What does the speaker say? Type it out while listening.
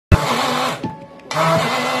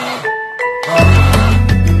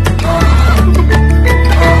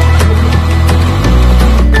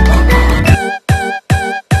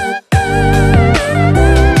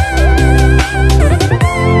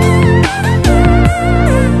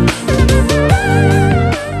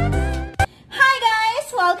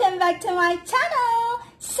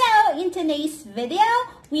today's video,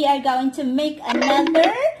 we are going to make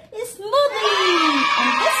another smoothie.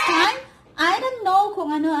 And this time, I don't know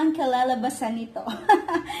kung ano ang kalalabasan nito.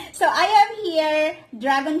 So, I have here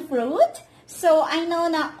dragon fruit. So, I know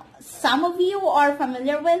na some of you are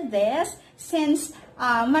familiar with this since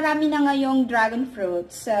marami na ngayong dragon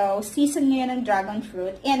fruit. So, season ngayon ng dragon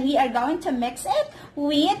fruit. And we are going to mix it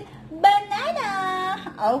with banana.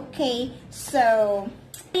 Okay, so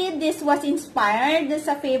this was inspired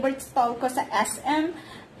sa favorite stall ko sa SM,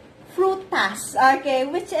 Fruit Pass, okay,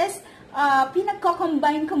 which is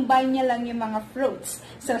pinagko-combine niya lang yung mga fruits.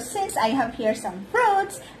 So since I have here some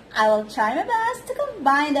fruits, I will try my best to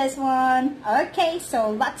combine this one. Okay,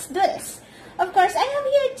 so let's do this. Of course, I have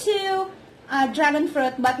here two dragon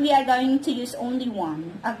fruit, but we are going to use only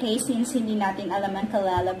one. Okay, since hindi natin alam ang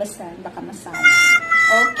kalalabasan, baka masama.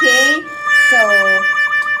 Okay, so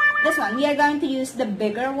this one, we are going to use the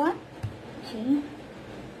bigger one. Okay.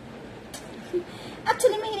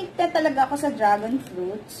 Actually, mahilig na talaga ako sa dragon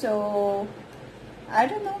fruit. So, I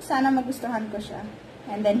don't know. Sana magustuhan ko siya.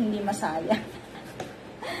 And then, hindi masaya.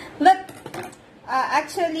 But,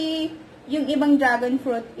 actually, yung ibang dragon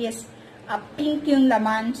fruit is pink yung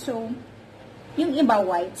laman. So, yung iba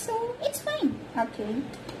white. So, it's fine. Okay.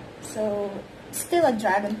 So, still a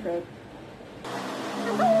dragon fruit.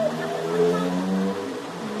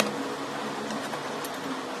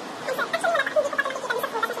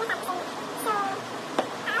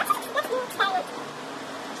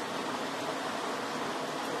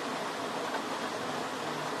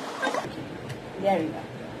 There we go.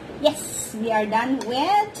 Yes, we are done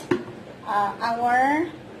with our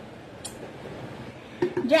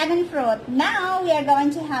dragon fruit. Now, we are going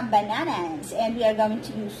to have bananas. And we are going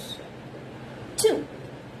to use 2.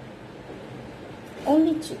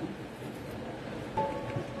 Only 2.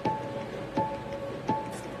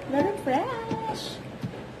 Very fresh.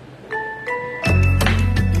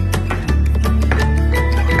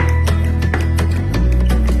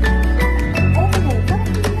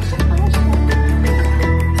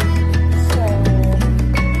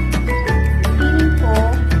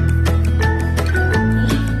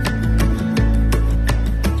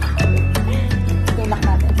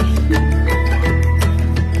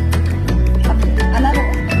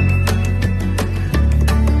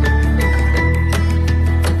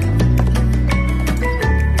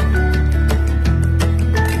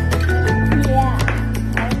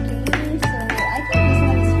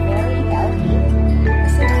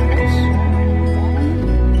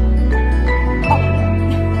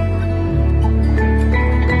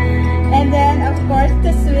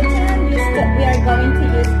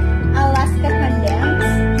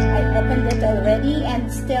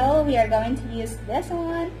 Still, we are going to use this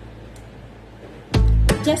one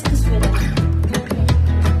just to sweeten it.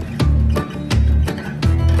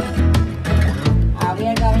 We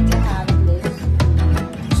are going to have this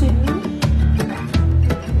 2.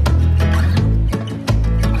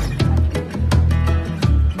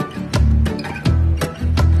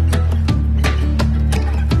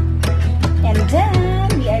 And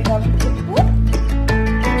then we are going to put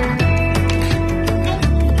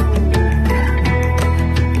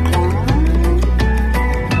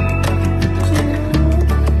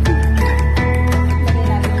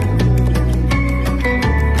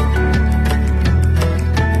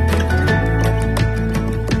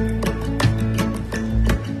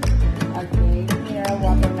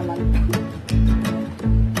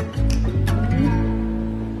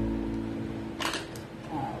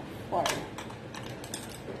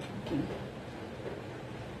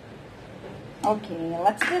Okay,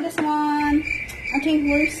 let's do this one. Okay,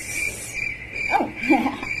 where's... Oh,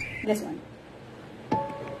 this one.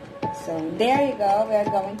 So, there you go. We are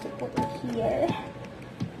going to put it here.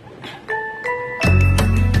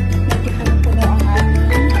 Medyo puno-puno ang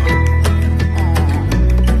ating...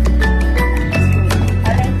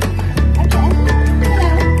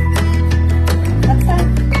 Let's start.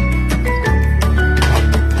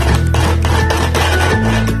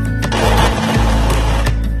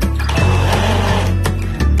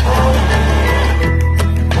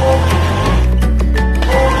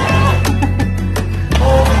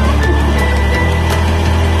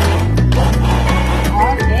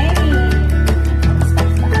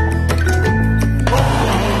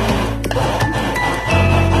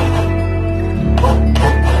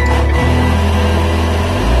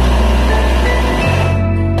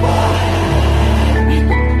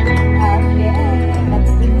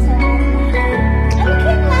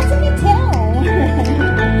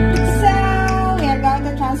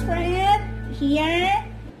 here.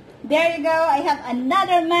 There you go. I have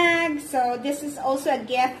another mug. So, this is also a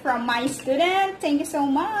gift from my student. Thank you so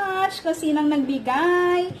much kung sinong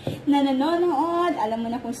nagbigay na nanonood. Alam mo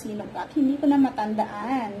na kung sino ka. Hindi ko na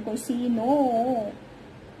matandaan kung sino.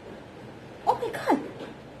 Oh my God!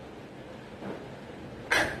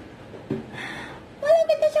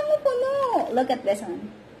 Malapit na siyang mapuno. Look at this one.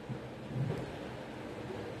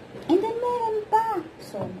 And then, meron pa.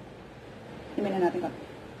 So, himin na natin ko.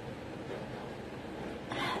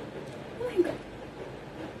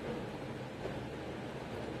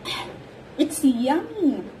 It's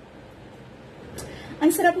yummy. Ang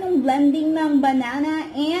sarap ng blending ng banana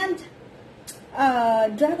and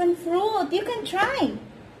dragon fruit. You can try.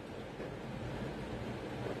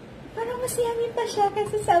 Parang mas yummy pa siya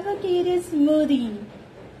kasi sa avocado smoothie.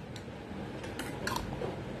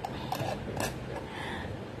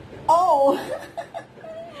 Oh!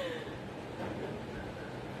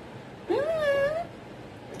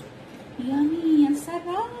 Yummy. Ang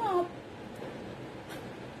sarap.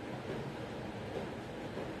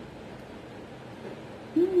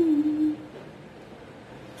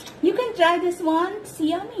 You can try this one. It's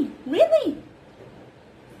yummy. Really.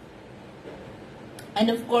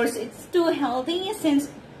 And of course, it's too healthy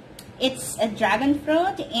since it's a dragon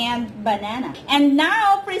fruit and banana. And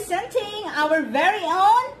now, presenting our very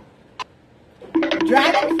own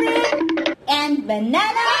dragon fruit and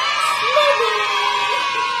banana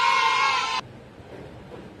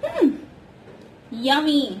smoothie.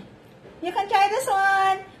 Yummy. You can try this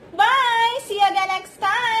one. Bye. See you again next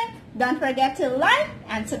time. Don't forget to like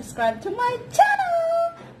and subscribe to my channel.